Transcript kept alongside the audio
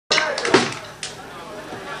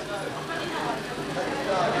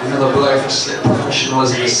Another blow for slip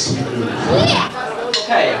professionalism is smooth.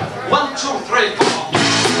 Okay, 1, 2, 3, 4.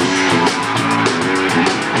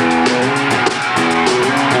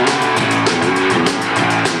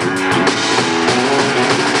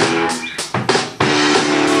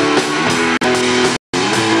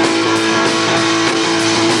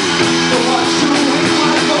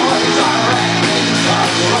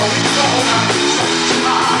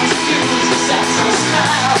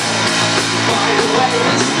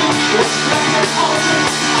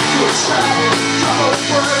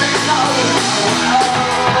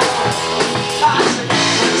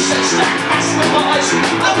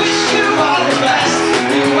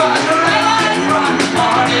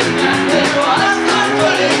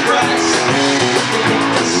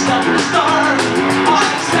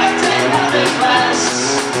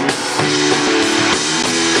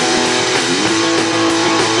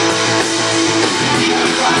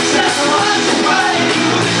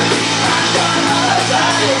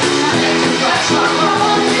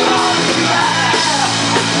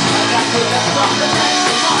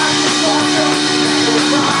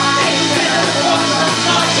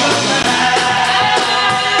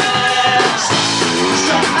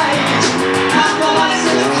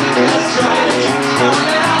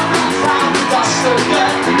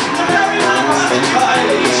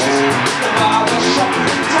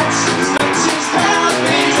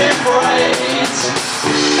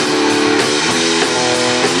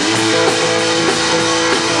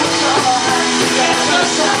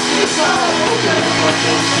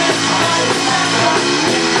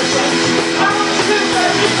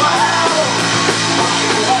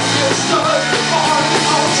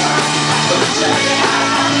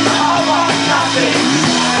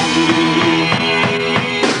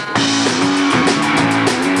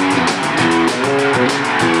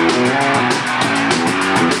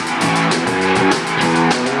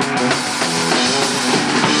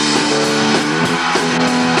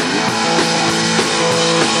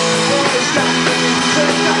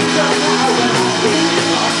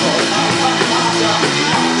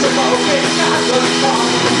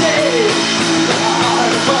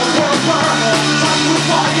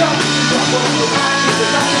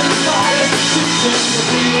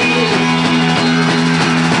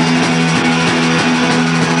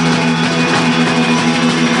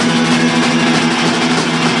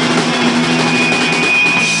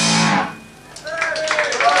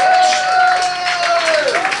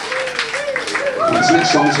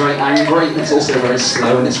 This song's very angry, it's also very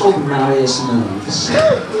slow, and it's called Marius Moves.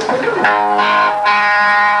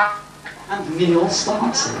 And Neil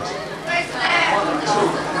starts it. 1, 2,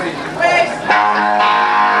 3.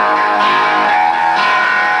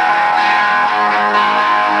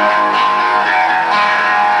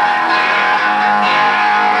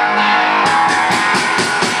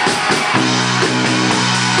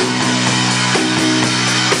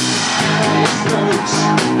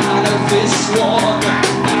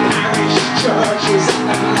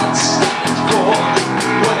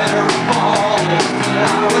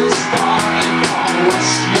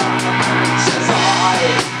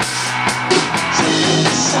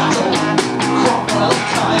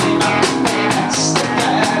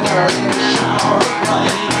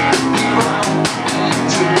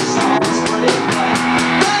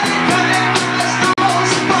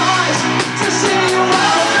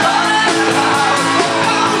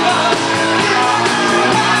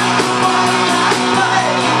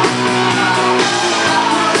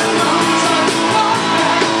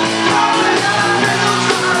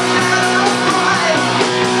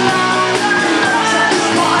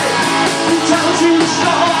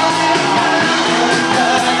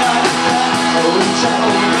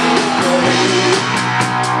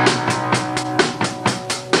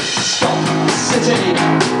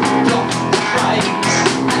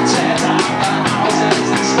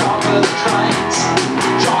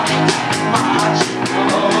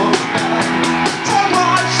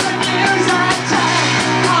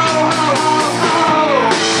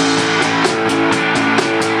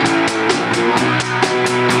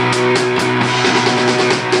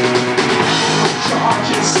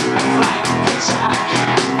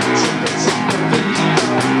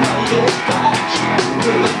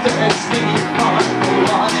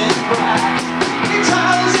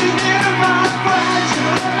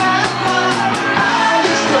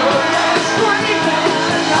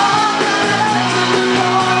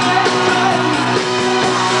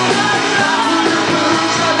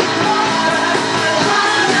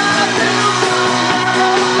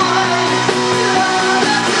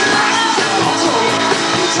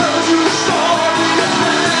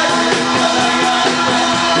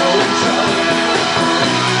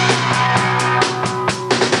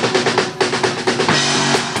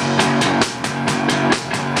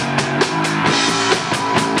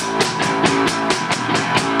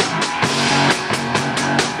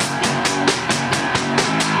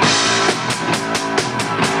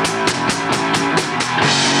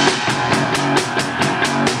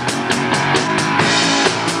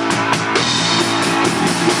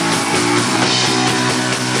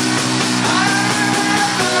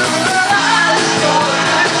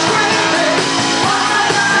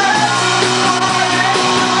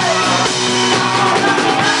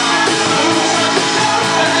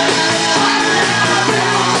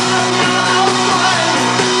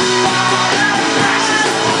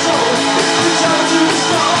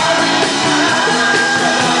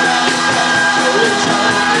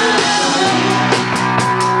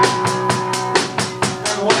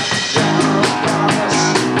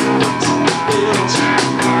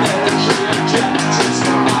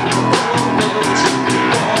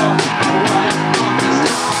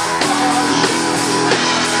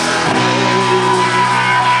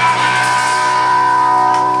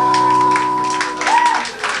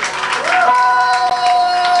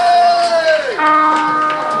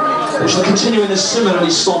 continue in a similarly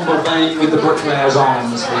sombre vein with the Bricklayer's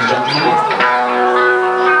Arms, ladies and gentlemen.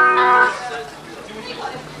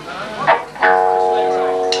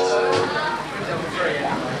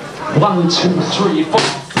 1, 2, 3, 4.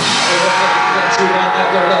 The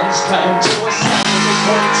Netherlands came to a single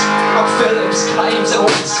point of Philip's claims at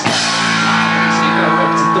once. He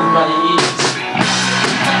corrected the raids.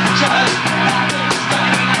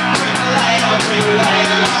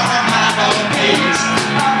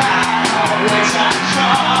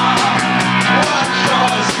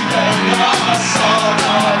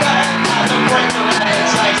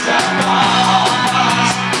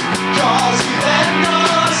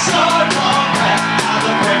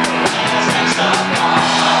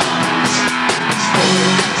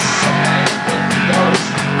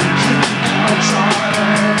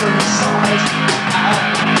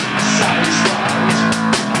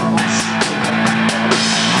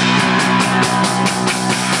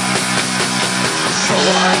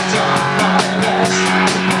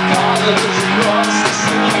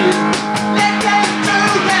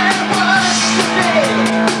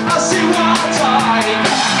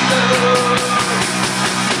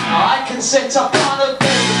 Sit up on a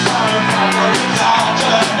big fire,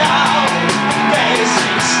 larger now.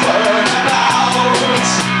 Basic spurred about.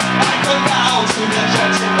 I go down to the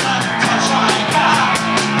gentleman, touch my cap,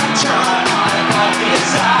 and turn my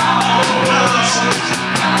pockets out.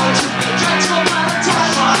 Out to the gentleman,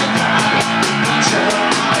 touch my cap, and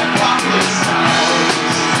turn my pockets out.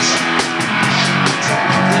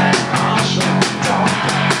 Take the marshal, don't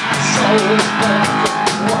get so bad.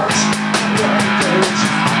 What? Where did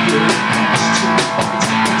you?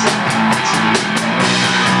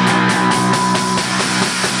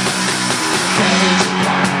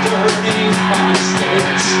 My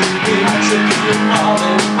states, we had to be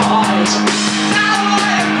modified. Now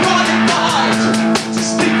I am qualified to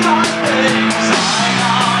speak my things I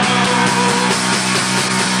know.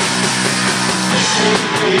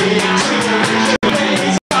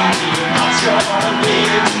 Days I'm gonna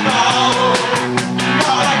live to know.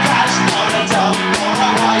 Not a cash, not a dump, or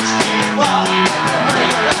a white keeper.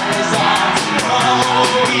 Realize I'm wrong.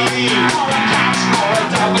 Not a cash, or a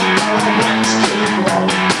double, or a white keeper.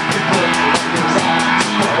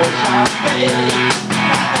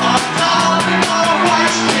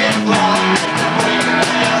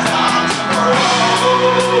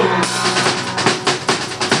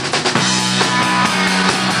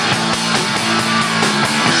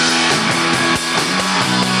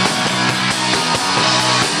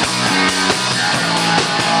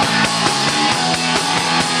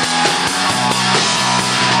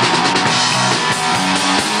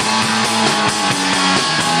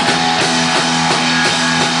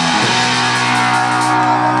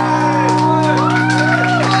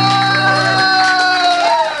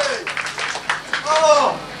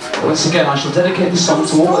 Once again, I shall dedicate this song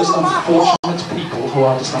to all those unfortunate people who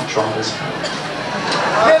are just not drivers.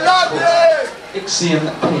 Ixion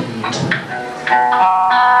Pinned.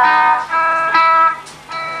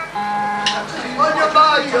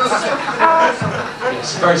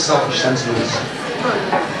 Yes, very selfish sentiments.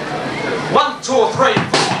 1, 2, 3,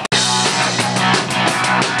 4.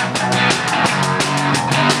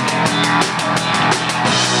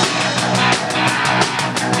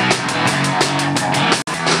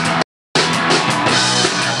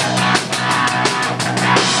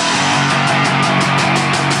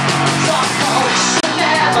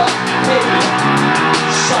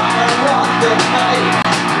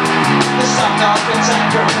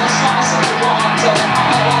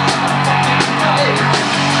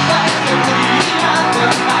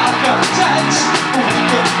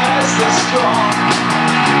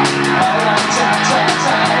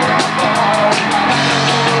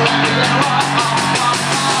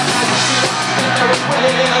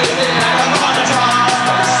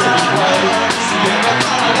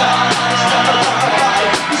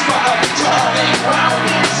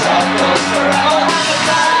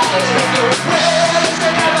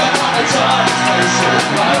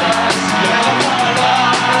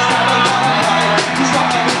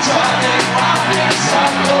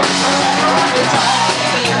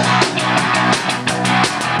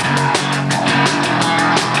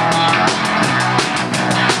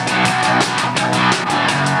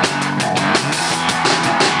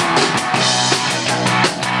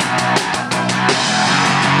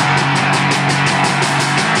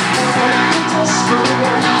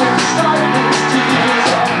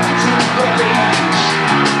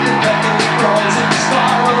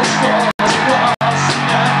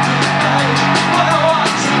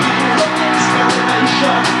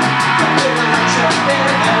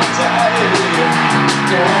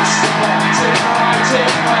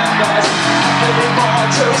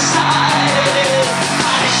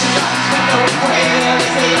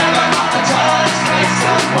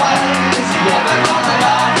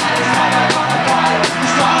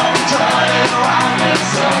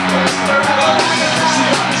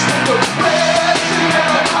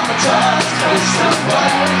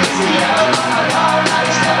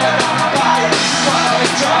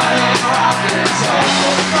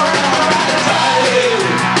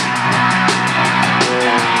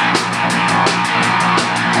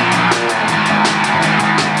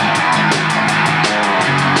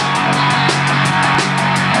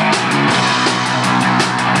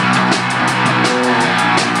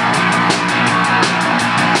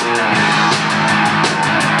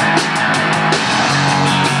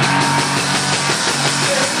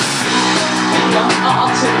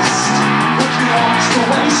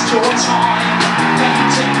 your time,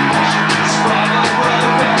 painting passions from a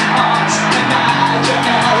broken heart,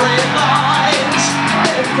 imaginary lines,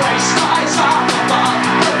 embrace skies up above,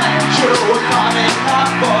 but then you were coming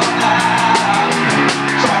up for now.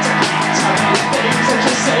 Try to tell me the things that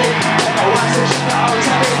you see, and the ones that you know,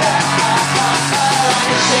 tell me that.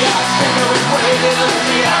 You see, I'm fingering with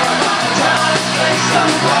the arrow of the time, face the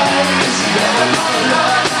waves, never gonna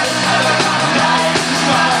learn, never gonna make, it's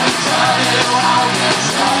gonna turn you out,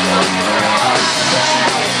 it's not your fault.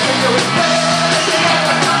 Fingering with the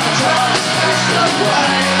arrow of the time, face the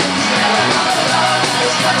waves, never gonna learn,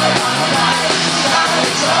 it's never gonna make, it's gonna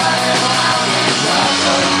turn you out, it's not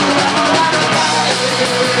your fault. If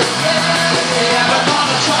you ever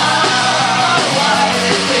gonna try away,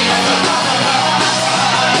 if you ever gonna learn,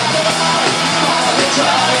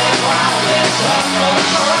 turn you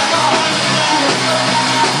out,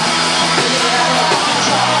 it's not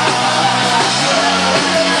your fault.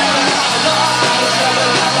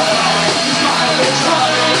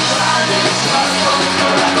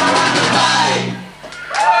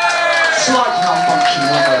 Slight malfunction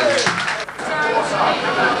of it.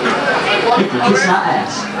 You can kiss that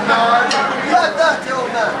ass.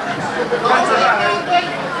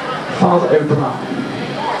 Father O'Brien.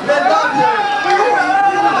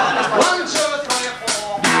 1, 2, 3,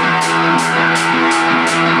 4.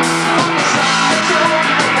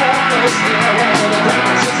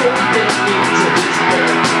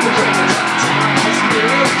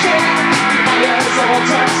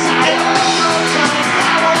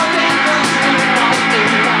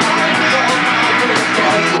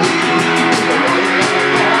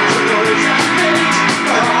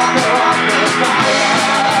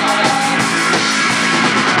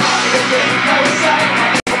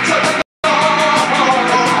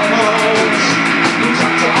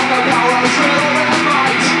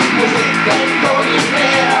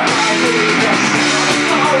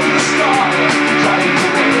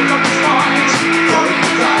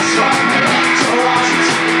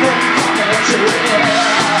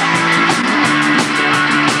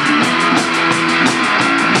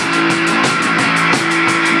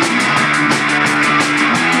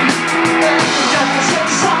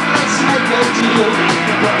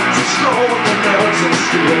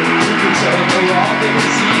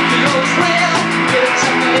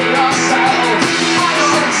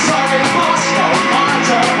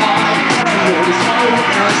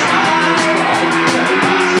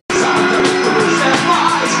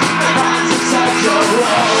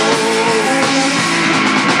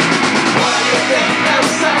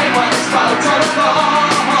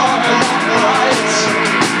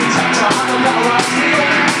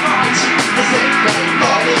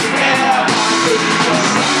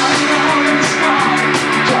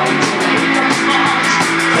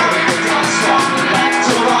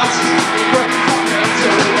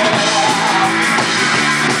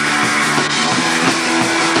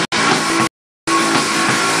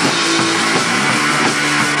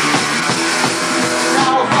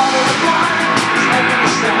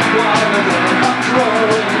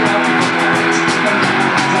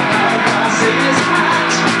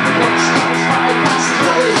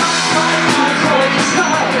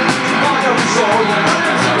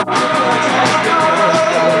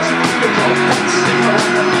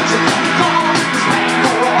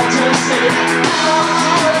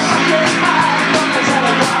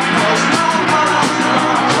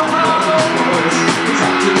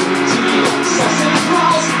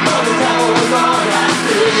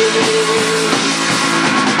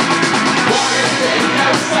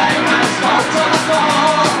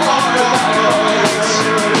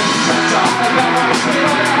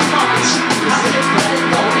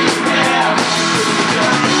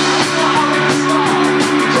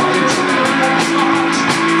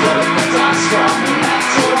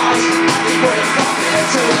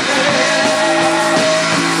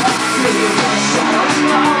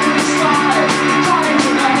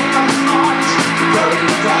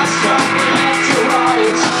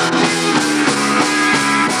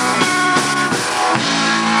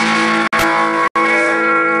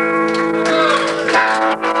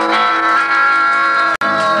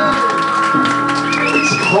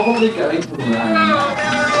 Probably going to rain.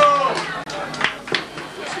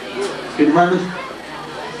 Good moment.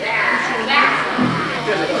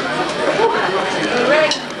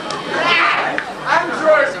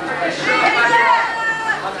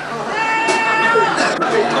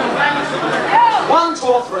 One,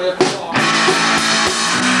 two, three, four.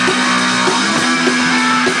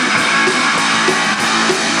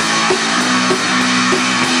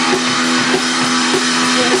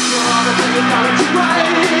 It's all the thing about it, right?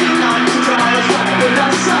 I'm too tired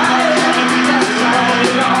of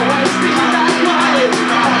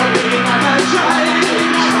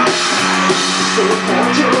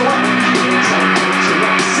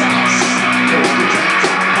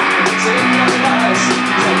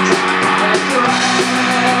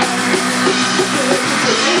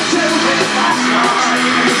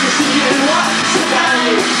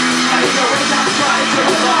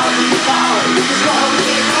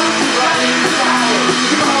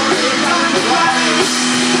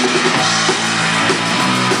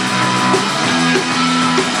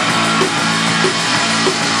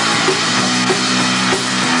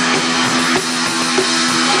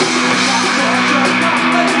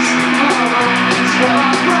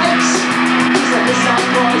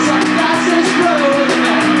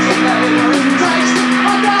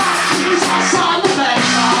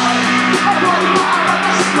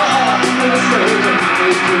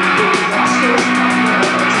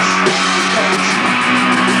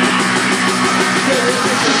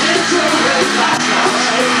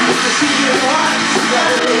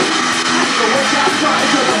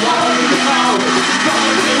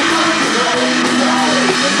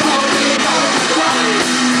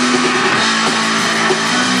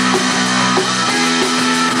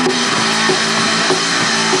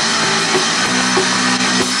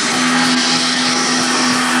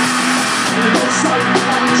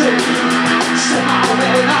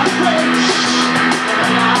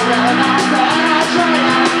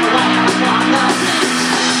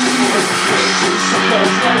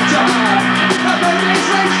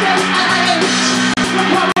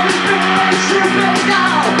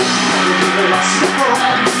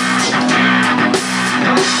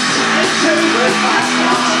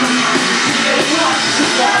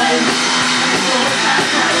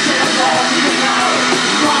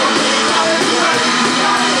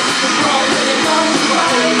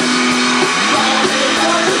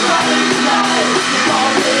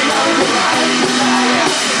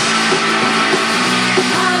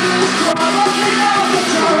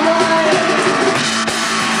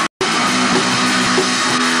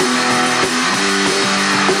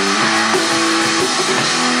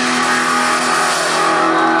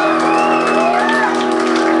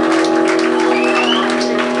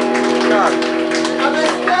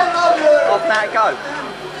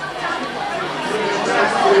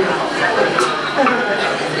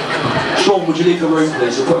would you leave the room,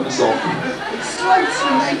 please? We're putting this off.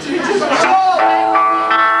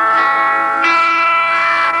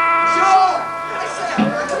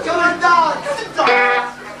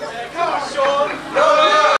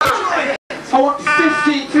 I want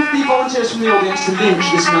 50 volunteers from the audience to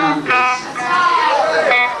lynch this man, please.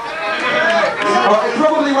 Alright, it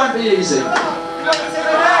probably won't be easy. 1,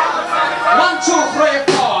 2,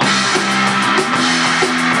 3, 4.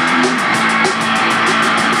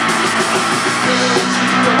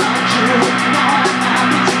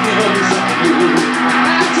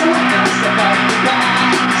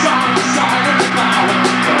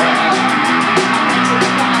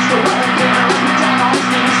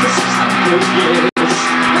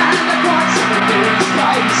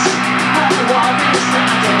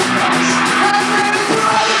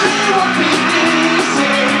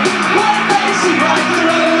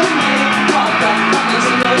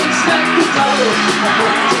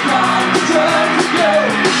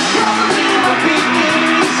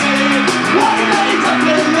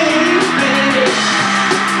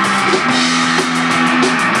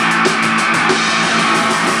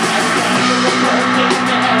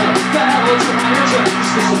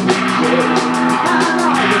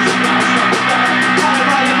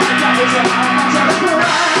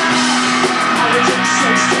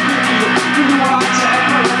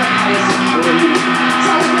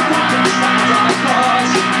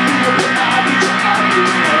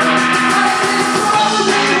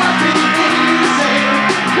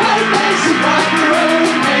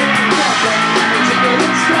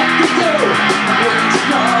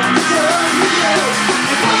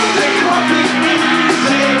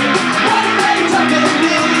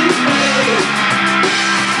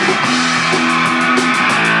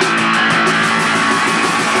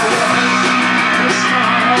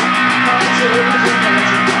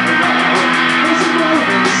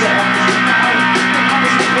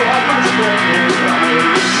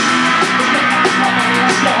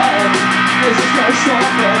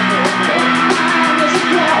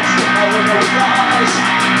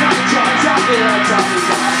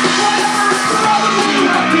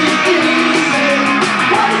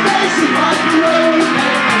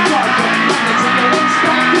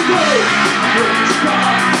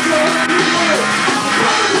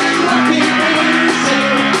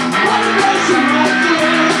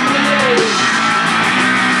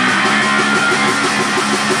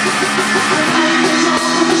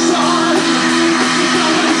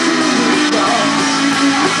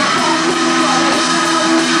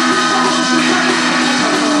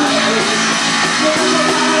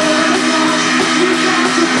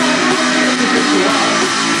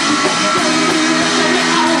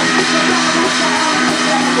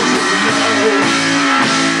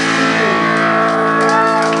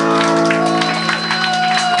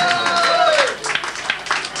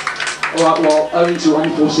 Right, well, owing to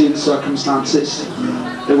unforeseen circumstances,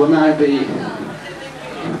 there will now be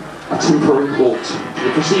a temporary halt to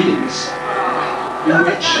the proceedings, in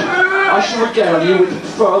which I shall regale you with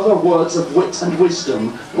further words of wit and wisdom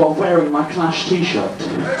while wearing my Clash t-shirt.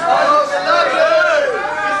 Oh,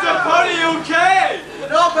 Mr. Poly, you okay?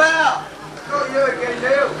 Not bad. Got you again,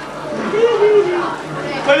 Neil.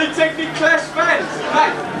 Polytechnic Clash fans.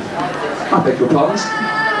 Right. I beg your pardons.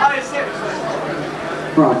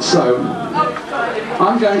 Right, so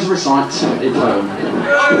I'm going to recite a poem.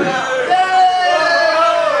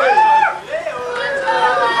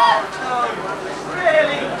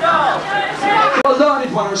 A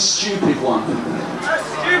learned one or a stupid one? A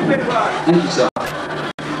stupid one. Thank you, sir.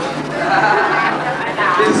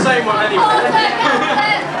 It's the same one anyway.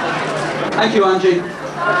 Thank you, Angie.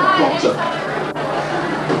 Doctor.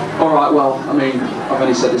 Alright, well, I mean, I've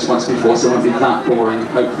only said this once before, so it won't be that boring.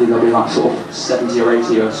 Hopefully there'll be like sort of 70 or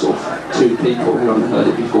 80 or sort of 2 people who haven't heard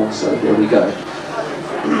it before, so here we go.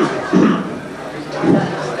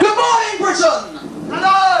 Good morning, Britain!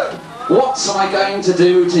 Hello! What am I going to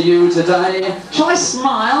do to you today? Shall I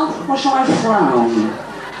smile or shall I frown?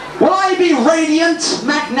 Will I be radiant,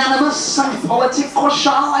 magnanimous and politic, or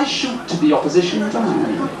shall I shoot to the opposition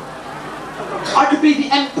down? I could be the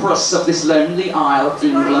empress of this lonely isle of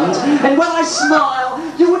England, and when I smile,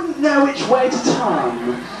 you wouldn't know which way to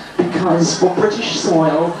turn. Because for British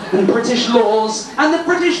soil, and British laws, and the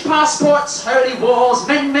British passport's holy wars,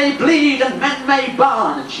 men may bleed and men may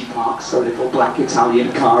burn. And she parks her little black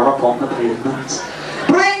Italian car upon the pavement.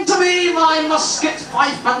 Bring to me my musket,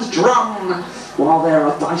 fife and drum, while there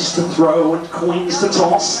are dice to throw and coins to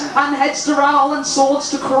toss, and heads to roll and swords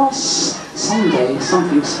to cross. Someday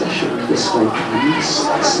something special this way comes.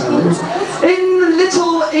 So, in the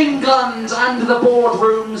Little England and the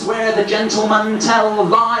boardrooms where the gentlemen tell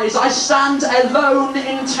lies, I stand alone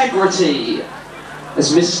integrity.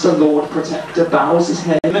 As Mr. Lord Protector bows his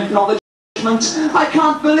head in acknowledgement, I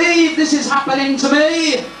can't believe this is happening to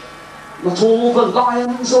me. Not all the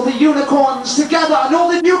lions or the unicorns together,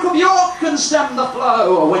 nor the Duke of York can stem the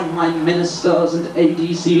flow. When my ministers and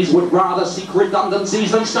ADCs would rather seek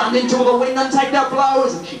redundancies than stand into the wind and take their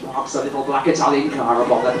blows. And she parks a little black Italian car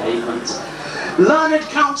upon the pavement. Learned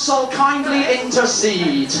counsel, kindly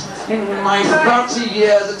intercede. In my 30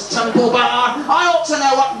 years at Temple Bar, I ought to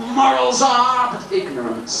know what morals are, but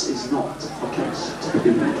ignorance is not a case to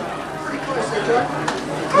be.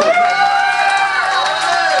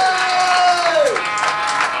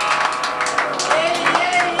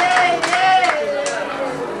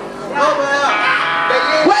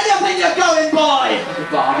 Where do you think you're going, boy? The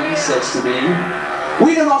barman says to me,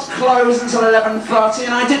 we do not close until 11:30,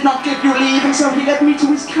 and I did not give you leave, and so he led me to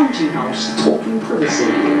his counting house to talk in privacy.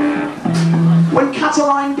 When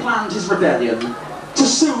Catiline planned his rebellion, to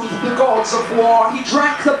soothe the gods of war, he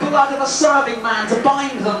drank the blood of a serving man to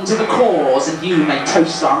bind them to the cause, and you may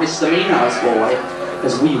toast our misdemeanors, boy,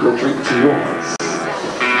 as we will drink to yours.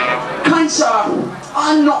 Kind sir,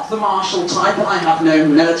 I'm not the martial type, and I have no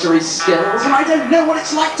military skills, and I don't know what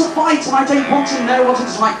it's like to fight, and I don't want to know what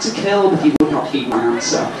it's like to kill, but he would not heed my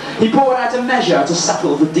answer. He poured out a measure to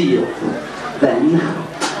settle the deal. Then,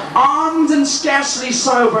 armed and scarcely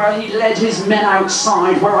sober, he led his men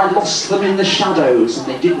outside, where I lost them in the shadows, and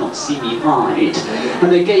they did not see me hide,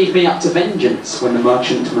 and they gave me up to vengeance when the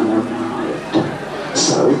merchantman arrived.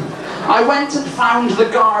 So, I went and found the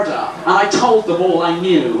Garda, and I told them all I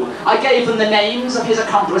knew. I gave them the names of his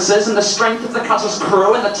accomplices, and the strength of the cutter's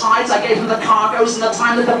crew, and the tides. I gave them the cargoes, and the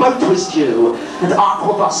time that the boat was due, and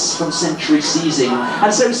arquebus from century seizing.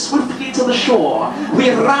 And so swiftly to the shore, we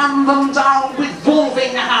ran them down with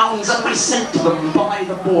wolving hounds, and we sent them by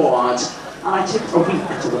the board. And I tipped a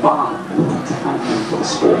week to the barn to hang them for the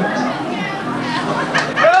sport.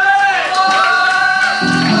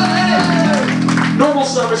 Normal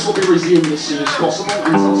service will be resumed as soon as possible.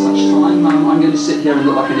 Until such time, I'm going to sit here and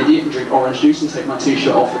look like an idiot and drink orange juice and take my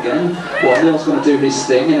t-shirt off again, while Neil's going to do his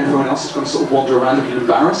thing and everyone else is going to sort of wander around looking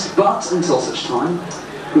embarrassed. But until such time,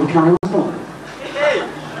 we will carry on as well.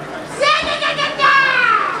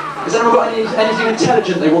 Has anyone got anything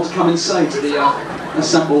intelligent they want to come and say to the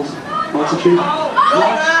assembled multitude?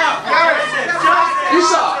 You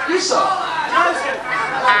sir! You sir!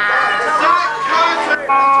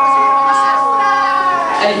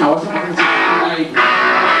 Anyhow,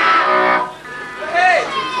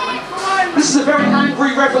 this is a very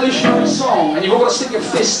angry revolutionary song, and you've all got to stick your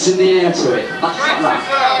fists in the air to it. Like that.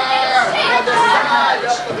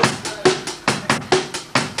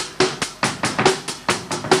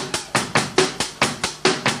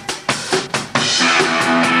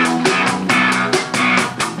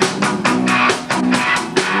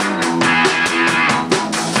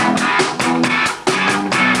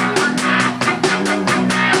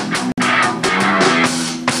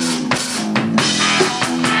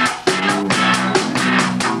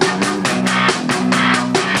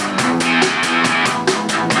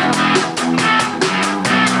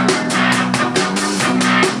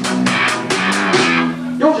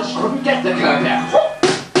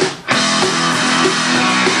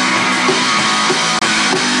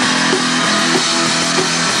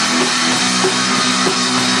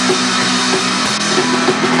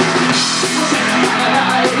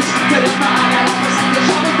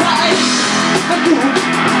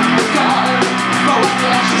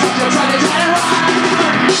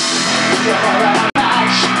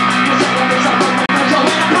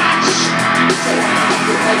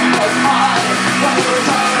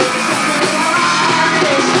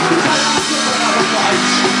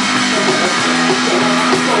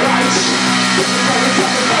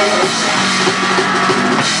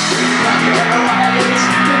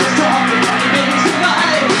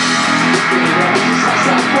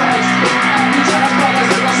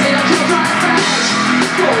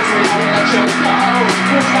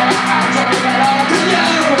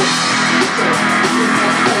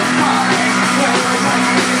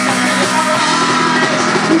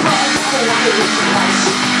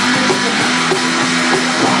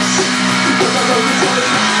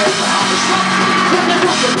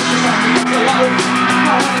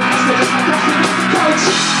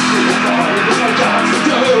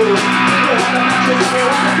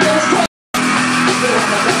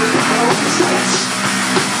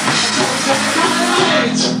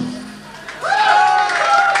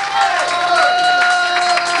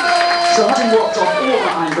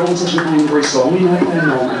 Don't such an angry song, you know, playing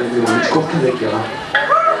normal everyone, it's called Caligula.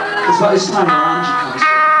 It's about this time around she comes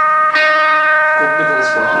called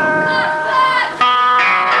Middlesbrough.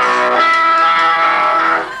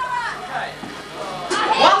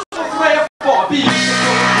 One, two, three, four,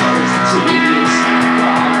 beautiful colors and tears.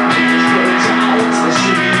 God, make your down to the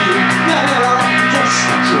sea. Never just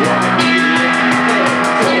let you on me.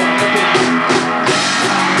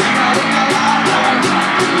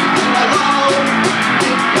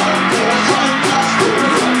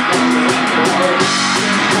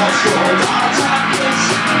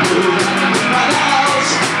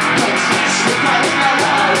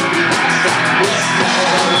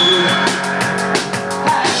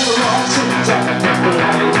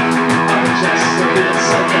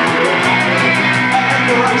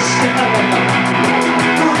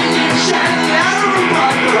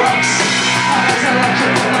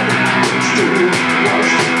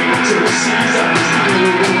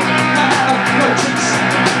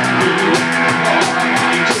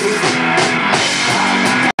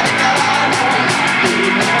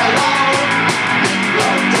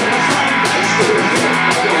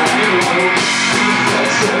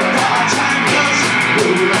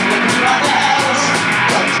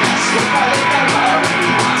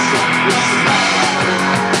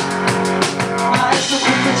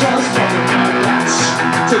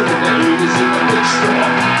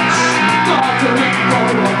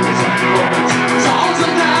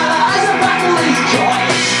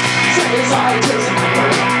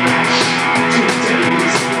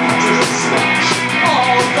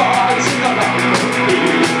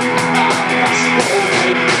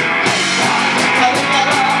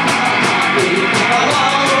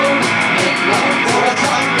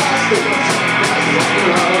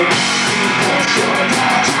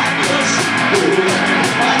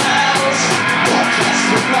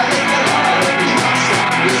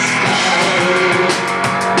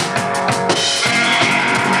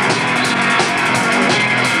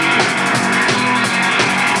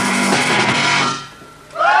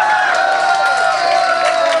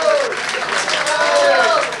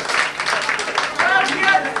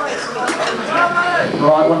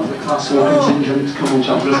 Right, one for the classical contingent. Come on,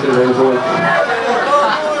 champ, let's get it over with.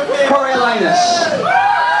 Coriolanus.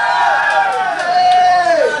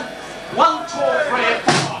 1, 2, 3,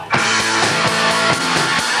 4.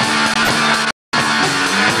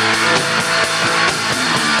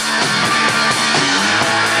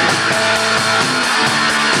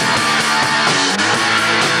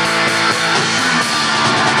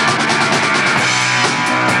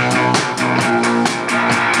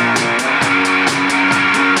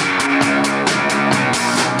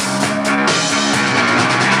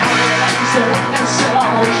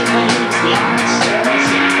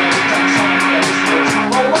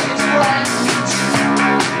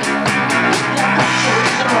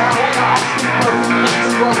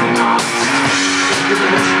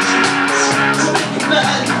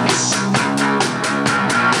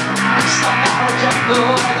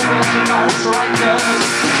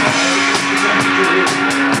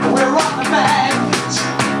 We're on the bend.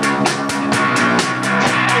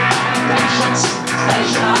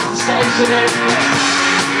 Station after station,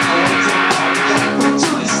 to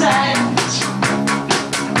descend.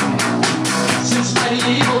 Since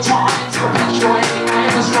medieval times, perpetuating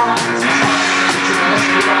famous rhymes, to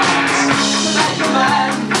make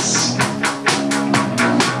amends.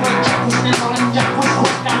 When Jack was nimble and Jack was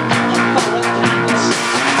quick, and thorough canvas.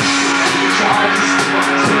 He tried to stick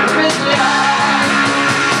to the eye.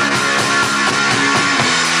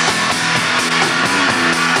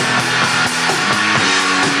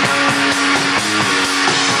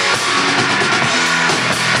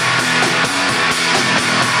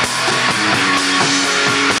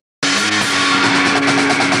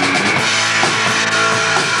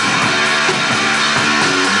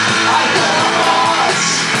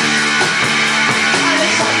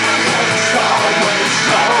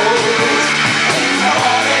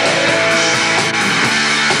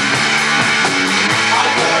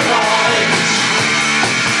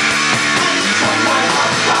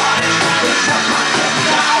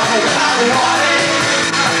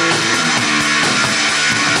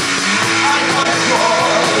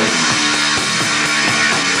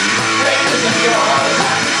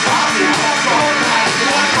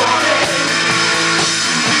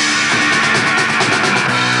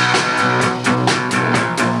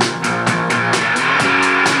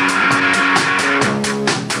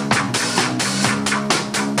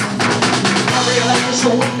 The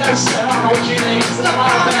window set on all she needs the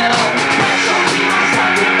barbell. She'll be my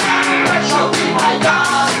standing man, she'll be my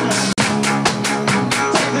gun.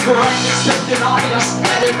 Take the greatest 50 monotonous,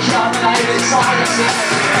 let it culminate in silence.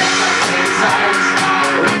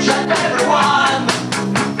 Check everyone.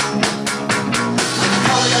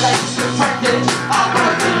 All your legs reflected,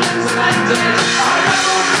 our feelings amended. Our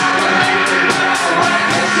rebels culminated, when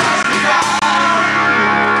it's just begun.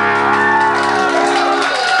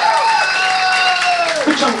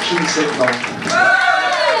 The junction signal.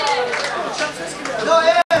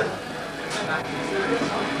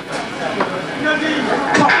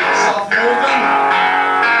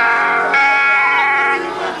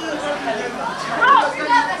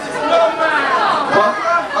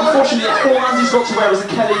 Unfortunately, all Andy's got to wear is a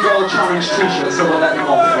Kelly Girl Challenge t-shirt, so we'll let him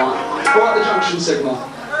off, right? We're at the junction signal.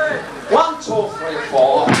 1, 2, 3,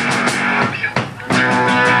 4.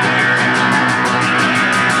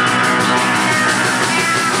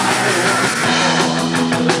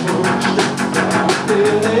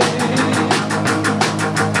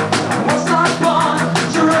 Was not born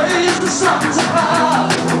to raise the sons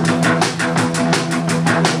above.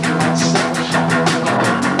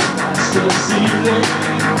 Still ceiling.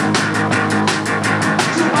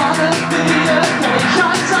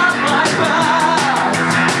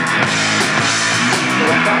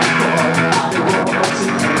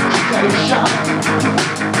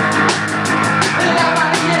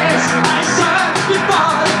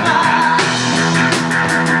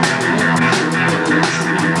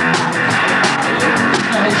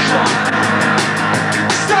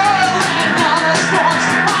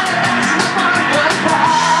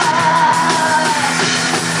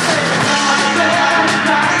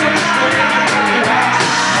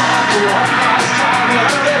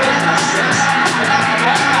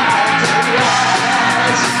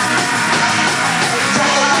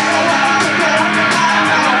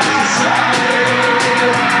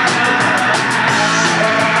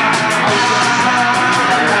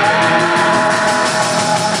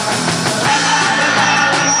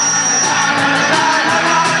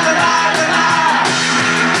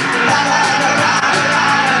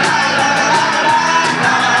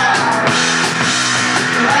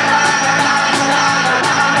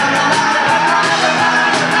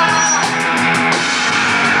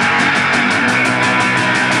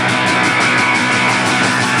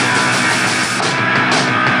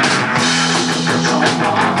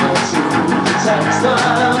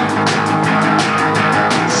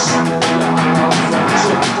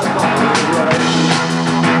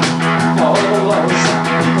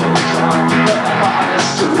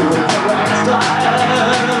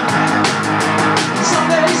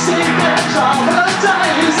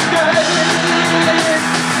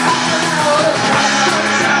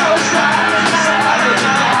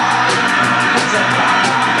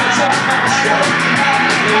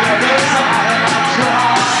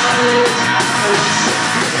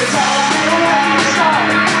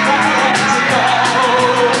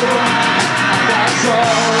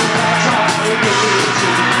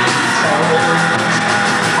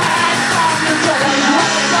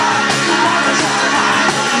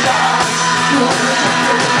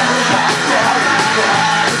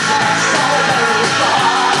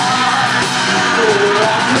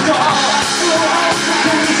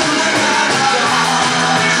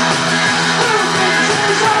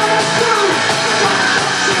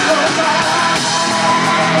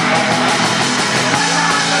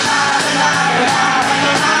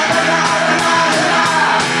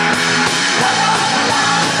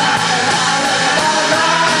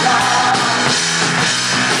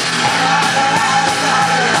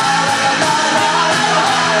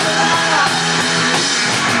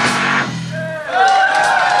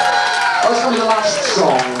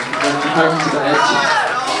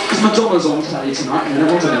 Madonna's on telly tonight, and I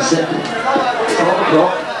want to miss it. 12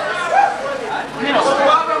 o'clock.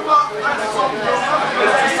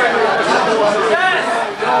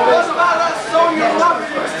 What about that song your mother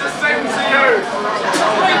used to sing to you?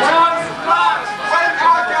 3 times round went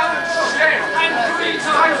our gallant ship, and 3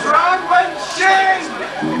 times round went ship.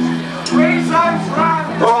 3 times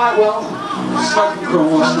round. Alright, well, smoke and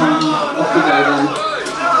crawl, off we go then.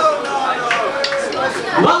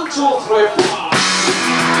 1, 2, 3, 4.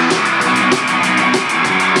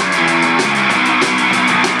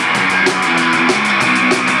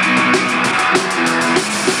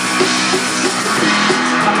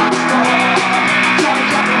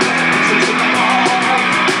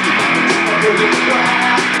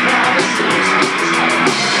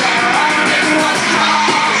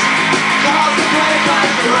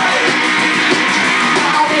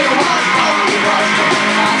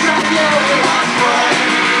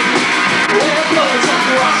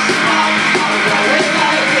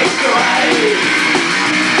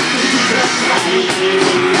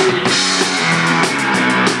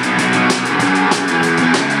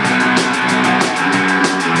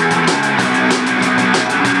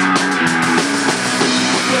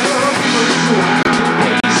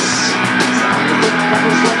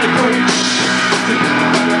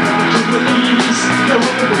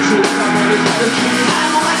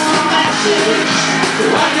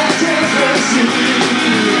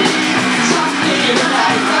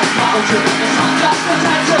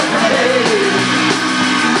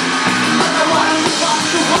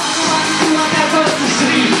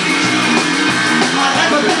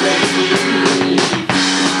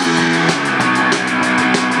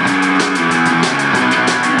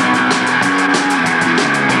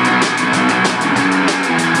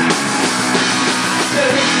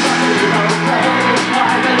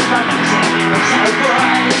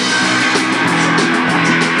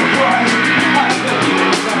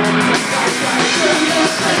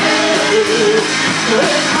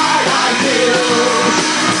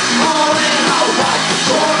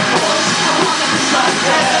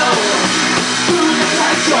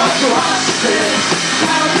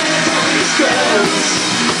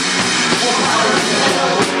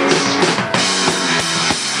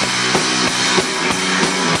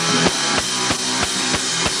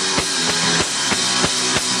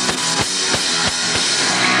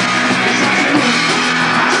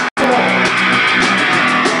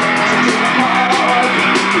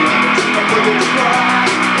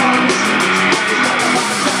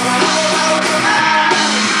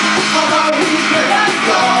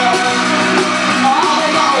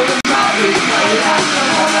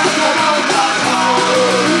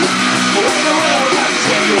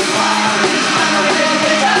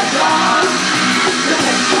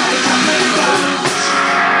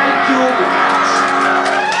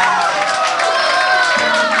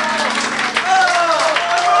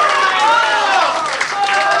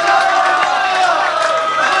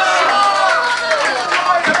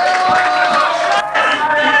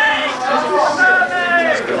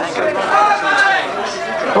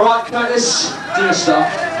 Curtis, do your stuff.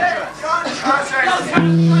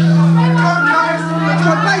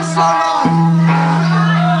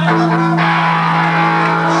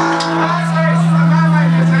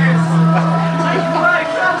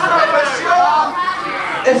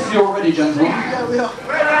 If you're ready, gentlemen. Yeah, we are.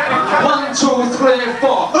 1, 2, 3,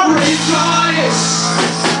 4. Rejoice!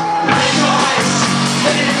 Rejoice!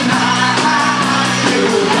 In my you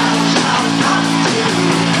shall come to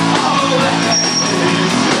all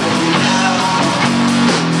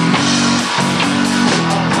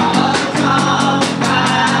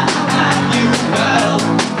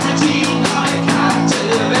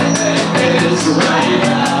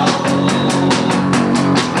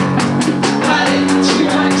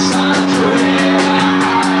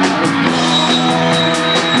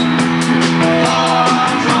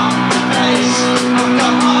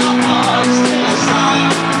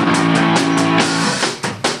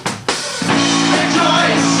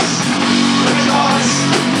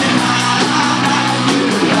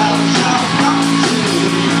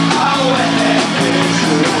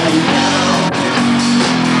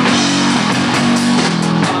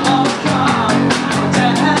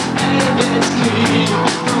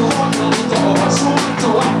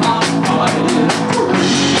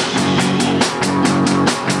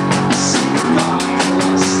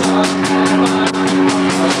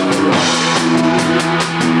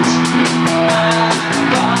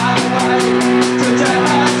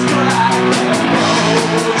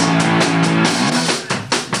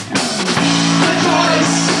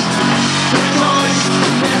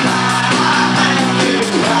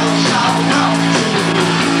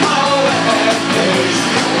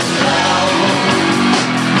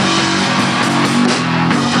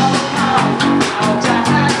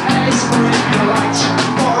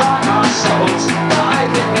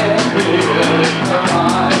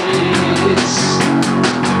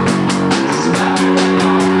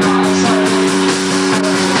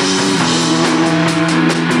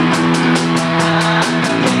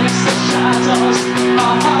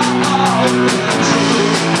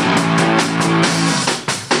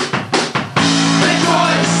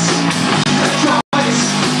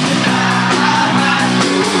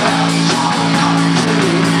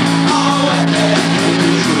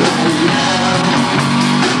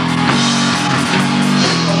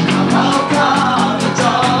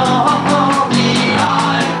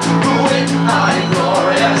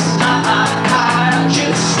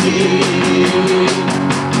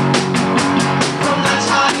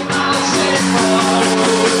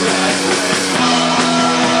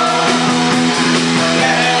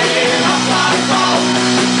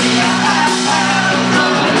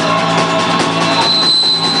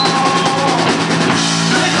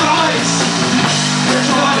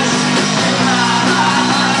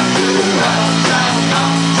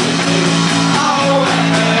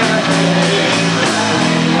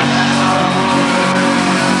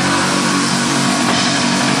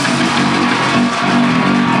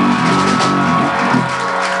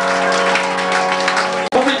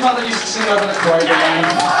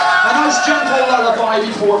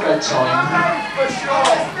Before bedtime.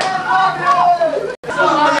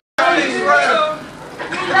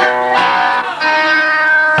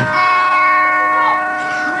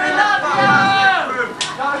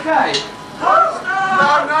 Okay. No,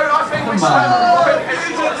 I think we start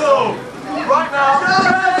right now.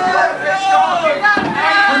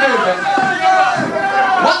 We're moving.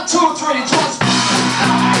 1, 2, 3, twice.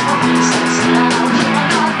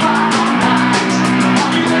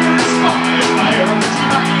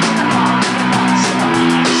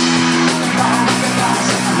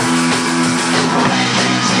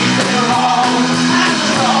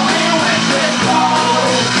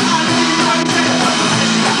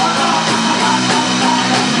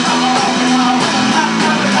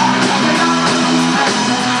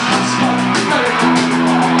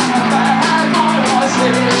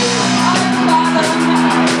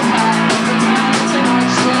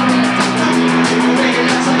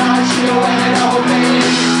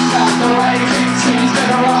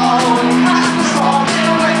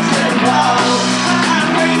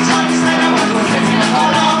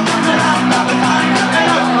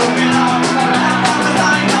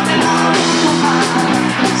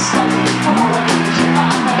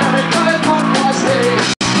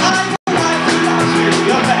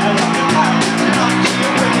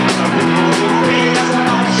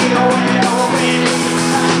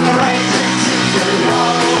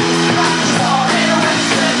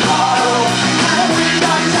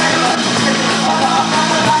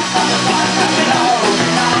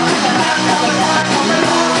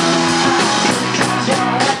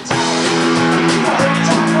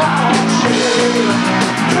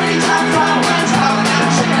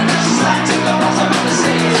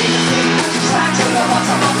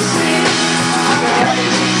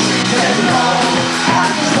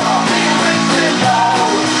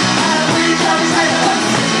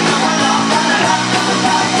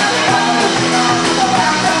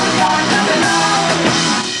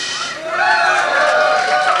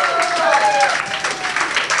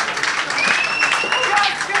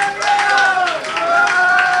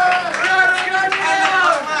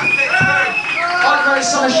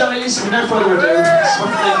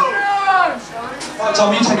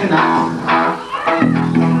 now.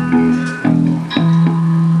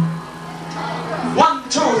 1,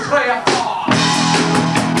 2, 3, and 4.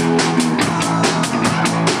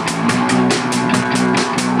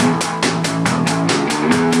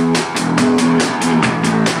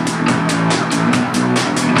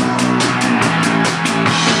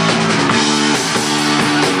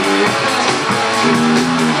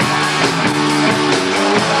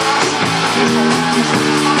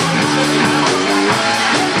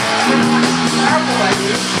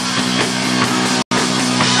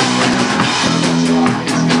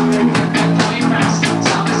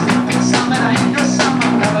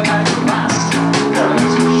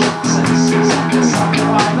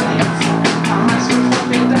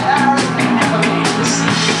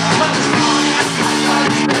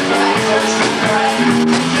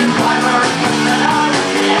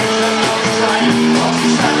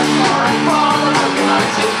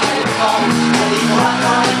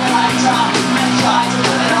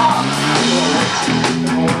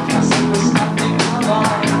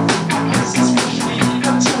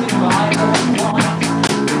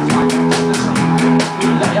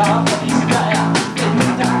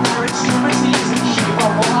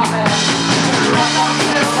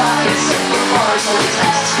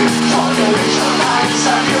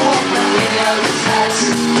 Sorry.